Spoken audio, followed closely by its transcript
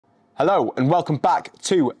Hello and welcome back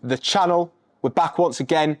to the channel. We're back once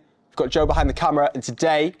again. We've got Joe behind the camera, and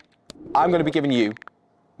today I'm going to be giving you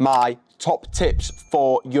my top tips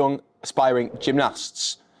for young aspiring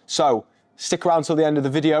gymnasts. So stick around till the end of the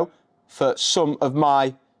video for some of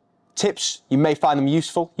my tips. You may find them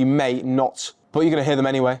useful, you may not, but you're going to hear them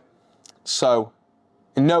anyway. So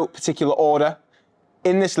in no particular order,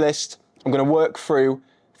 in this list, I'm going to work through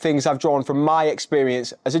things I've drawn from my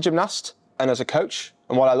experience as a gymnast and as a coach,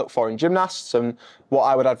 and what I look for in gymnasts and what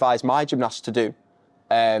I would advise my gymnasts to do,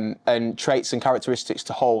 and traits and characteristics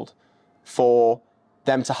to hold for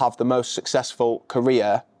them to have the most successful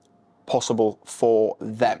career possible for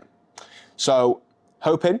them. So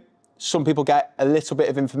hoping some people get a little bit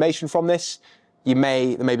of information from this. There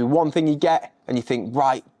may be one thing you get and you think,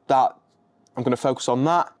 right, that I'm going to focus on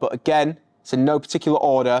that. But again, it's in no particular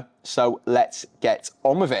order, so let's get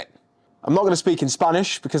on with it. I'm not going to speak in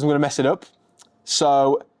Spanish because I'm going to mess it up.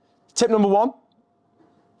 So tip number one,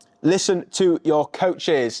 listen to your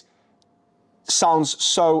coaches. Sounds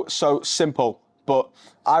so simple, but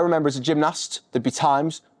I remember as a gymnast, there'd be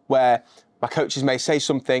times where my coaches may say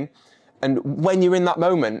something, and when you're in that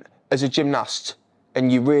moment as a gymnast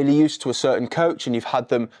and you're really used to a certain coach and you've had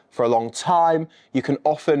them for a long time, you can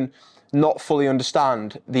often not fully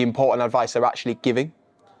understand the important advice they're actually giving.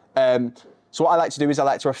 So what I like to do is I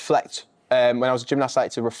like to reflect. When I was a gymnast, I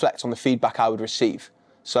like to reflect on the feedback I would receive.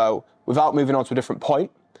 So without moving on to a different point,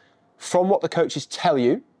 from what the coaches tell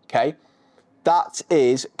you, okay, that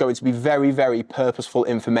is going to be very purposeful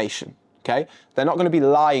information, okay? They're not going to be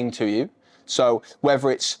lying to you. So whether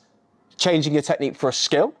it's changing your technique for a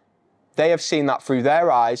skill, they have seen that through their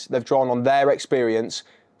eyes, they've drawn on their experience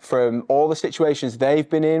from all the situations they've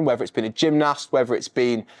been in, whether it's been a gymnast, whether it's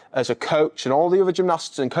been as a coach, and all the other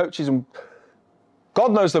gymnasts and coaches and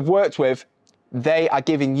God knows they've worked with, they are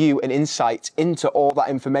giving you an insight into all that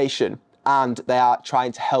information, and they are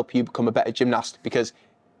trying to help you become a better gymnast because,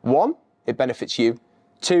 one, it benefits you,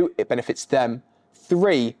 two, it benefits them,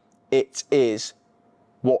 three, it is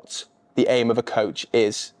what the aim of a coach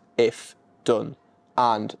is if done,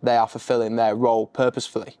 and they are fulfilling their role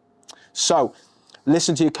purposefully. So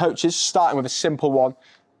listen to your coaches, starting with a simple one,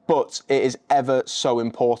 but it is ever so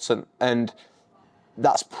important, and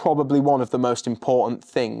that's probably one of the most important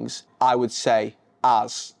things I would say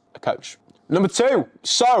as a coach. Number two,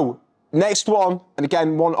 so next one, and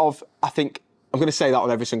again, one of, I think, I'm going to say that on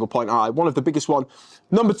every single point, all right, one of the biggest one.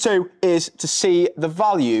 Number two is to see the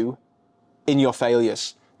value in your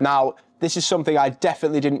failures. Now, this is something I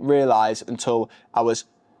definitely didn't realize until I was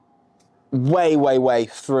way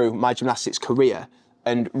through my gymnastics career,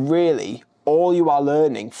 and really all you are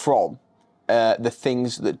learning from the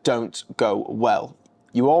things that don't go well.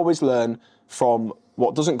 You always learn from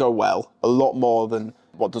what doesn't go well a lot more than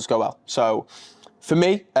what does go well. So for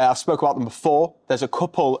me, I've spoken about them before. There's a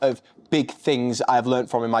couple of big things I've learned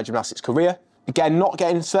from in my gymnastics career. Again, not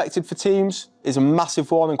getting selected for teams is a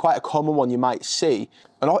massive one and quite a common one you might see.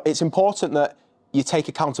 And it's important that you take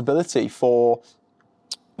accountability for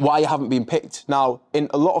why you haven't been picked. Now, in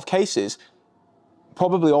a lot of cases,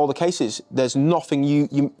 probably all the cases, there's nothing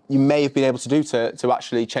you may have been able to do to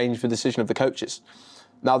actually change the decision of the coaches.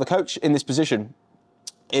 Now, the coach in this position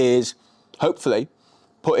is hopefully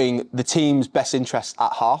putting the team's best interests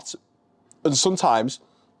at heart. And sometimes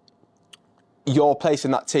your place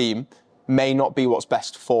in that team may not be what's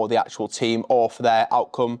best for the actual team or for their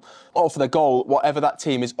outcome or for their goal, whatever that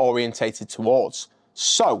team is orientated towards.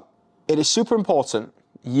 So it is super important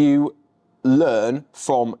you learn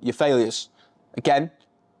from your failures. Again,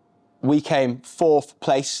 we came 4th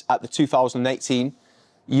place at the 2018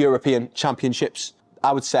 European Championships.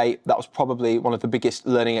 I would say that was probably one of the biggest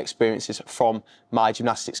learning experiences from my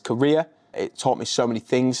gymnastics career. It taught me so many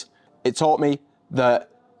things. It taught me that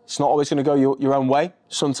it's not always going to go your own way.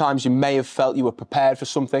 Sometimes you may have felt you were prepared for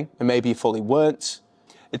something and maybe you fully weren't.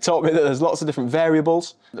 It taught me that there's lots of different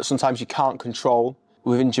variables that sometimes you can't control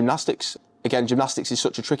within gymnastics. Again, gymnastics is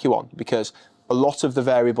such a tricky one because a lot of the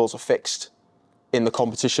variables are fixed in the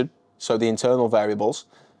competition. So the internal variables,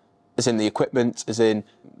 as in the equipment, as in,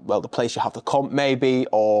 well, the place you have the comp maybe,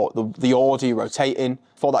 or the order you rotate in.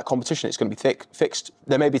 For that competition, it's going to be fixed.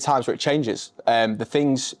 There may be times where it changes. The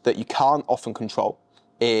things that you can't often control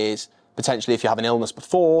is potentially if you have an illness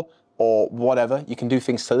before or whatever, you can do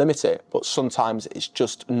things to limit it, but sometimes it's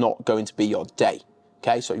just not going to be your day.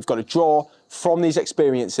 Okay, so you've got to draw from these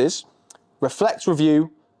experiences, reflect,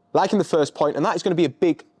 review, like in the first point, and that is going to be a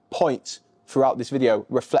big point throughout this video,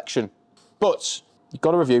 reflection. But you've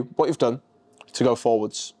got to review what you've done to go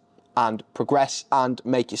forwards and progress and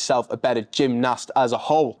make yourself a better gymnast as a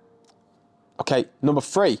whole. Okay, number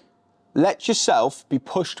three, let yourself be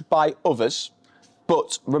pushed by others,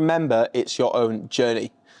 but remember it's your own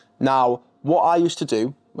journey. Now, what I used to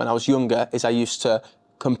do when I was younger is I used to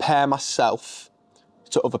compare myself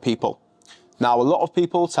to other people. Now, a lot of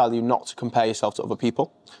people tell you not to compare yourself to other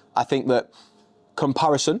people. I think that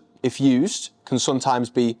comparison, if used, can sometimes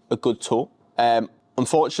be a good tool.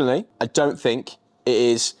 Unfortunately, I don't think it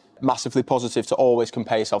is massively positive to always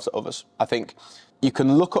compare yourself to others. I think you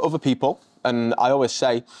can look at other people, and I always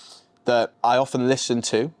say that I often listen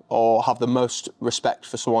to or have the most respect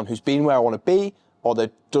for someone who's been where I want to be, or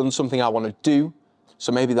they've done something I want to do.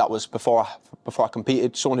 So maybe that was before I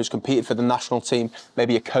competed, someone who's competed for the national team,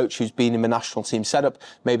 maybe a coach who's been in the national team setup,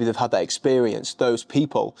 maybe they've had that experience. Those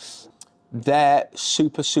people, they're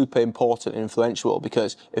super, super important and influential,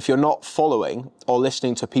 because if you're not following or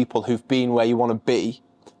listening to people who've been where you want to be,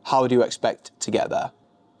 how do you expect to get there?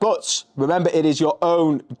 But remember, it is your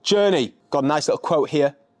own journey. Got a nice little quote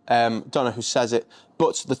here. Don't know who says it,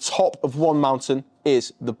 but the top of one mountain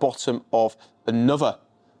is the bottom of another.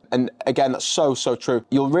 And again, that's so, so true.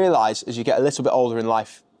 You'll realise as you get a little bit older in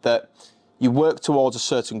life that you work towards a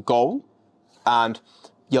certain goal, and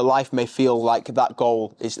your life may feel like that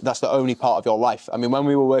goal that's the only part of your life. I mean, when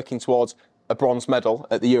we were working towards a bronze medal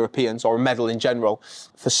at the Europeans, or a medal in general,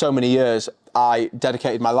 for so many years, I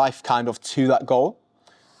dedicated my life kind of to that goal.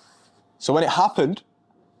 So when it happened,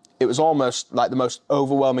 it was almost like the most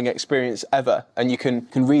overwhelming experience ever. And you can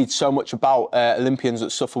read so much about Olympians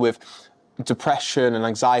that suffer with depression and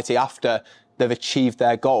anxiety after they've achieved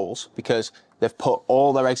their goals, because they've put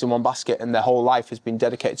all their eggs in one basket and their whole life has been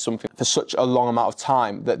dedicated to something for such a long amount of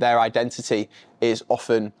time that their identity is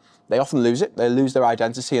they often lose it. They lose their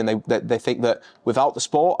identity, and they think that without the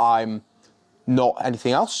sport, I'm not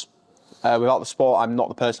anything else. Without the sport, I'm not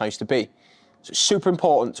the person I used to be. So it's super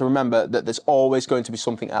important to remember that there's always going to be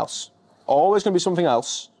something else. Always going to be something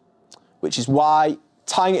else, which is why,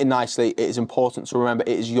 tying it in nicely, it is important to remember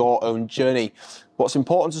it is your own journey. What's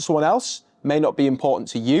important to someone else may not be important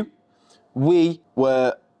to you. We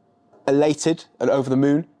were elated and over the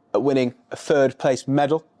moon at winning a third place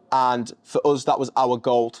medal, and for us, that was our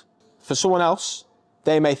gold. For someone else,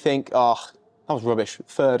 they may think, oh, that was rubbish.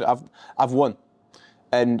 Third, I've won.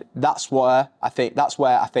 And that's where I think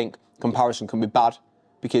comparison can be bad,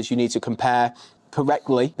 because you need to compare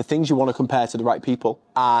correctly the things you want to compare to the right people,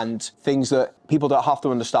 and things that people don't have to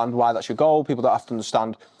understand why that's your goal. People don't have to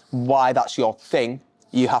understand why that's your thing.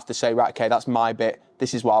 You have to say, right, okay, that's my bit.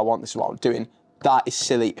 This is what I want. This is what I'm doing. That is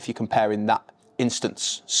silly if you compare in that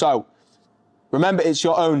instance. So remember, it's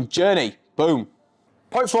your own journey. Boom.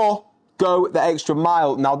 Point 4, go the extra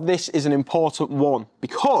mile. Now, this is an important one,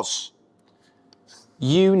 because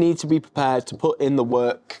you need to be prepared to put in the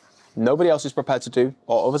work nobody else is prepared to do,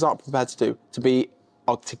 or others aren't prepared to do,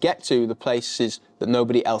 to get to the places that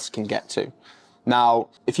nobody else can get to. Now,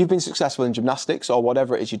 if you've been successful in gymnastics or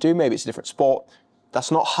whatever it is you do, maybe it's a different sport, that's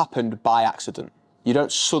not happened by accident. You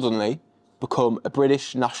don't suddenly become a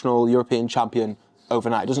British national European champion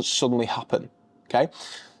overnight. It doesn't suddenly happen, okay?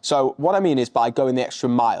 So what I mean is, by going the extra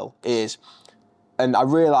mile is, and I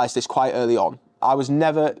realised this quite early on, I was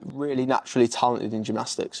never really naturally talented in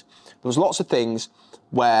gymnastics. There was lots of things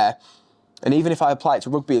where, and even if I apply it to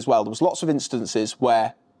rugby as well, there was lots of instances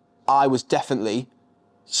where I was definitely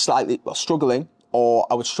slightly struggling, or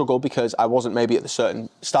I would struggle because I wasn't maybe at the certain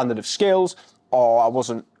standard of skills, or I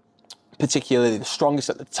wasn't particularly the strongest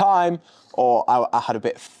at the time, or I had a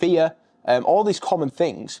bit of fear, all these common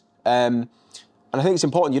things. And I think it's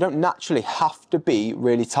important, you don't naturally have to be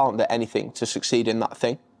really talented at anything to succeed in that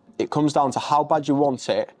thing. It comes down to how bad you want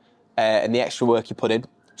it and the extra work you put in.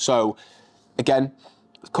 So again,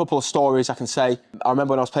 a couple of stories I can say. I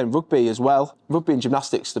remember when I was playing rugby as well. Rugby and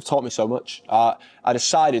gymnastics, they've taught me so much. I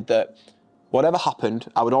decided that whatever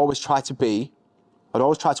happened, I would always try to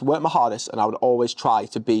work my hardest, and I would always try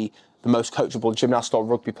to be the most coachable gymnast or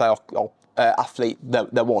rugby player or athlete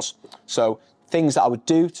there was. So things that I would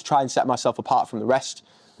do to try and set myself apart from the rest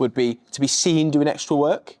would be to be seen doing extra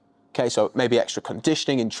work. Okay, so maybe extra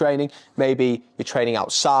conditioning and training. Maybe you're training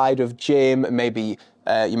outside of gym. Maybe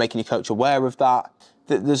you're making your coach aware of that.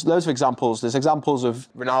 There's loads of examples. There's examples of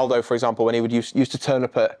Ronaldo, for example, when he would used to turn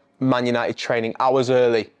up at Man United training hours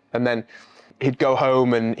early, and then he'd go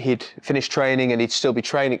home and he'd finish training and he'd still be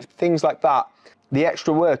training. Things like that. The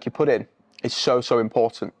extra work you put in is so, so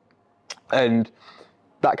important. And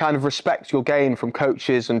that kind of respect you'll gain from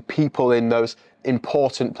coaches and people in those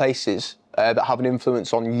important places that have an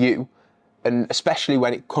influence on you, and especially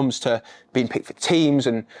when it comes to being picked for teams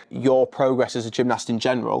and your progress as a gymnast in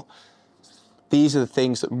general, these are the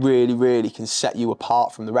things that really, really can set you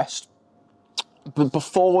apart from the rest. But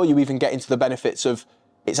before you even get into the benefits of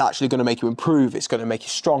it's actually going to make you improve. It's going to make you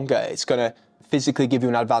stronger. It's going to physically give you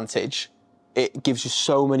an advantage. It gives you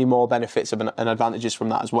so many more benefits and advantages from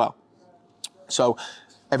that as well. So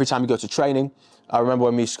every time you go to training, I remember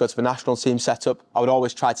when we used to go to the national team setup, I would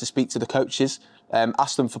always try to speak to the coaches,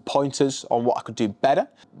 ask them for pointers on what I could do better.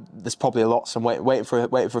 There's probably lots. I'm waiting for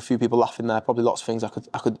a few people laughing there. Probably lots of things I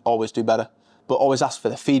could always do better. But always ask for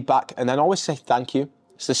the feedback and then always say thank you.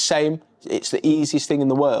 It's the same. It's the easiest thing in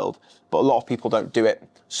the world, but a lot of people don't do it.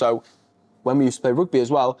 So when we used to play rugby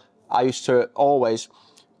as well, I used to always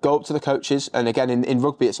go up to the coaches, and again in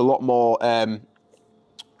rugby it's a lot more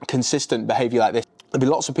consistent behaviour like this. There'd be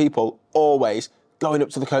lots of people always going up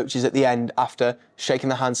to the coaches at the end after shaking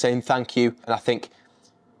their hand saying thank you, and I think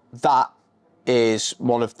that is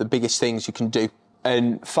one of the biggest things you can do.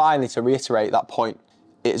 And finally, to reiterate that point,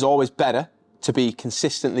 it is always better to be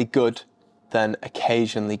consistently good than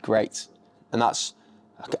occasionally great. And that's,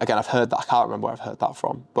 again, I've heard that, I can't remember where I've heard that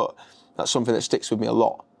from, but that's something that sticks with me a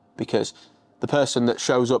lot, because the person that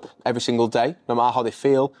shows up every single day, no matter how they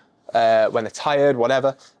feel, when they're tired,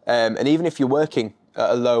 whatever, and even if you're working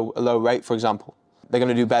at a low rate, for example, they're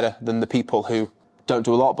going to do better than the people who don't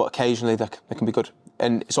do a lot, but occasionally they can be good.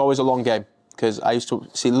 And it's always a long game, because I used to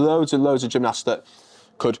see loads and loads of gymnasts that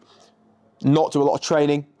could not do a lot of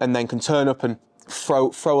training and then can turn up and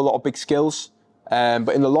throw a lot of big skills, but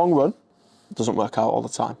in the long run, it doesn't work out all the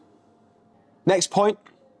time. Next point,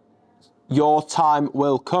 your time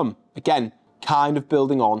will come. Again, kind of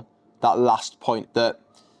building on that last point, that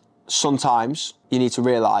sometimes you need to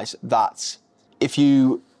realise that if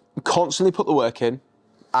you constantly put the work in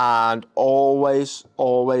and always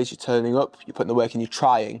you're turning up, you're putting the work in, you're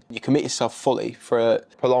trying, you commit yourself fully for a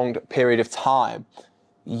prolonged period of time,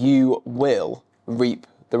 you will reap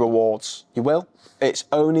the rewards. You will. It's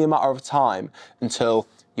only a matter of time until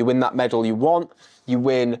you win that medal you want, you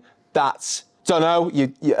win that,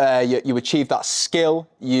 you achieve that skill,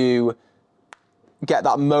 you get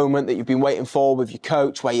that moment that you've been waiting for with your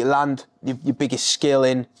coach, where you land your biggest skill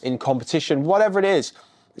in competition, whatever it is.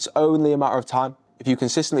 It's only a matter of time. If you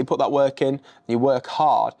consistently put that work in and you work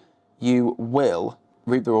hard, you will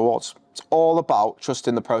reap the rewards. It's all about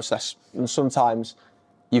trusting the process. And sometimes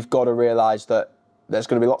you've got to realise that there's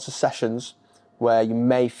going to be lots of sessions where you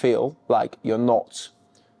may feel like you're not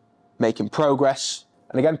making progress.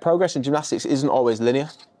 And again, progress in gymnastics isn't always linear.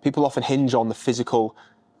 People often hinge on the physical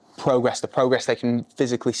progress, the progress they can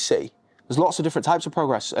physically see. There's lots of different types of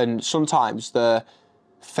progress, and sometimes the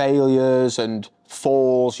failures and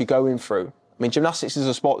falls you're going through. I mean, gymnastics is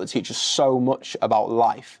a sport that teaches so much about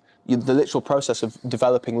life. The literal process of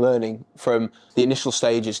developing, learning from the initial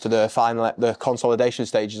stages to the consolidation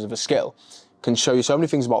stages of a skill can show you so many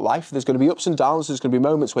things about life. There's going to be ups and downs. There's going to be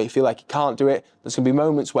moments where you feel like you can't do it. There's going to be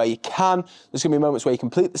moments where you can. There's going to be moments where you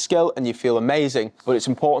complete the skill and you feel amazing. But it's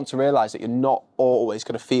important to realise that you're not always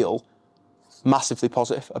going to feel massively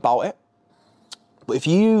positive about it. But if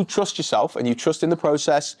you trust yourself and you trust in the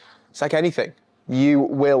process, it's like anything. You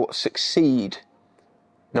will succeed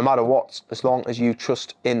no matter what, as long as you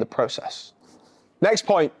trust in the process. Next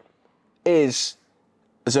point is,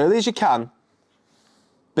 as early as you can,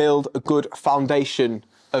 build a good foundation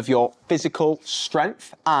of your physical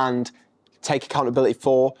strength and take accountability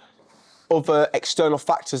for other external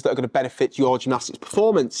factors that are going to benefit your gymnastics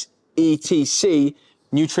performance, etc.,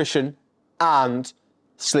 nutrition and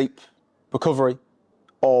sleep, recovery,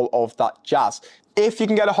 all of that jazz. If you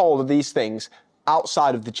can get a hold of these things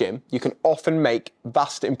outside of the gym, you can often make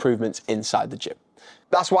vast improvements inside the gym.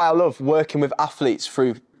 That's why I love working with athletes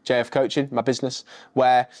through JF Coaching, my business,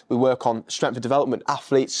 where we work on strength and development,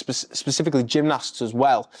 athletes, specifically gymnasts as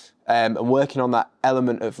well, and working on that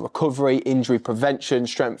element of recovery, injury prevention,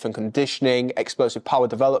 strength and conditioning, explosive power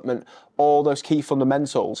development, all those key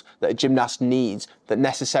fundamentals that a gymnast needs that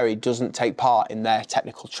necessarily doesn't take part in their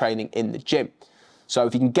technical training in the gym. So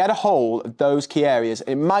if you can get a hold of those key areas,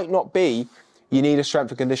 it might not be you need a strength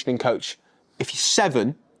and conditioning coach. If you're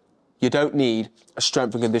 7, you don't need a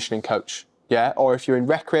strength and conditioning coach. Yeah, or if you're in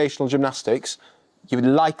recreational gymnastics, you're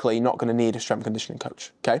likely not going to need a strength and conditioning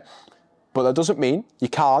coach, okay? But that doesn't mean you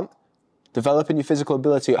can't develop in your physical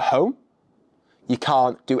ability at home. You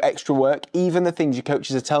can't do extra work, even the things your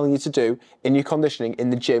coaches are telling you to do in your conditioning in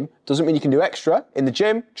the gym. Doesn't mean you can do extra in the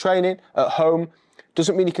gym, training, at home.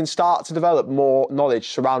 Doesn't mean you can start to develop more knowledge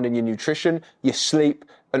surrounding your nutrition, your sleep,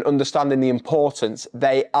 and understanding the importance.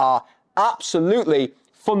 They are absolutely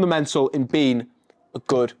fundamental in being a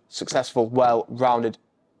good, successful, well-rounded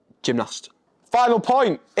gymnast. Final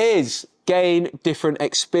point is gain different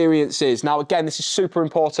experiences. Now, again, this is super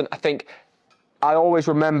important. I think I always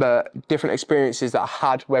remember different experiences that I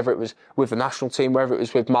had, whether it was with the national team, whether it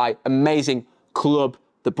was with my amazing club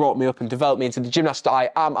that brought me up and developed me into the gymnast that I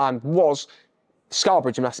am and was.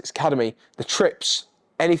 Scarborough Gymnastics Academy, the trips,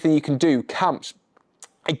 anything you can do, camps.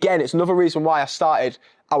 Again, it's another reason why I started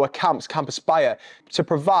our camps, Camp Aspire, to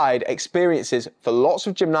provide experiences for lots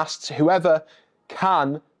of gymnasts, whoever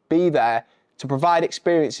can be there, to provide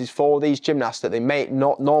experiences for these gymnasts that they may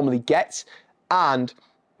not normally get, and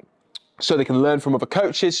so they can learn from other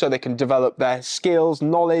coaches, so they can develop their skills,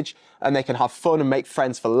 knowledge, and they can have fun and make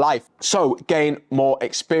friends for life. So gain more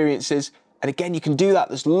experiences. And again, you can do that.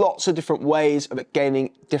 There's lots of different ways of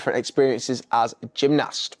gaining different experiences as a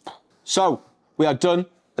gymnast. So we are done.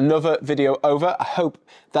 Another video over. I hope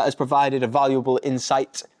that has provided a valuable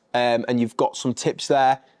insight and you've got some tips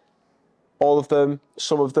there. All of them,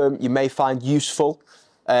 some of them you may find useful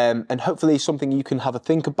and hopefully something you can have a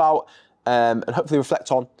think about and hopefully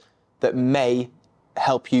reflect on that may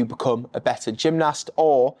help you become a better gymnast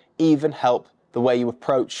or even help the way you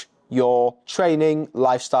approach your training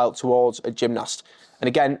lifestyle towards a gymnast. And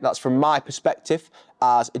again, that's from my perspective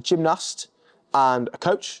as a gymnast and a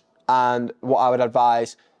coach, and what I would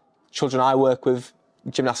advise children I work with,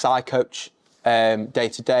 gymnasts I coach day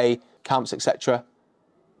to day, camps, etc.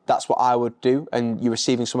 That's what I would do, and you're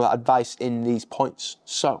receiving some of that advice in these points.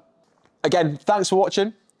 So again, thanks for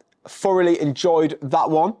watching. Thoroughly enjoyed that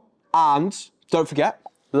one, and don't forget,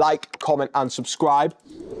 like, comment and subscribe.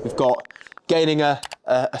 We've got gaining a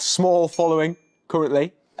small following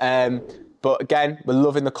currently, but again, we're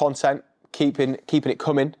loving the content, keeping it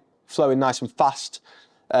coming, flowing nice and fast.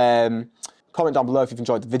 Comment down below if you've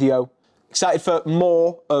enjoyed the video. Excited for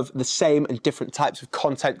more of the same and different types of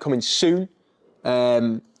content coming soon.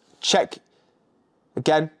 Check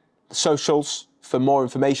again the socials for more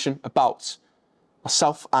information about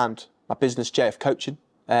myself and my business, JF Coaching.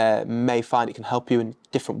 May find it can help you in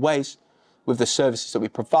different ways with the services that we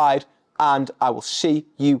provide, and I will see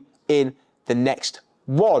you in the next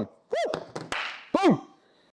one. Woo! Boom!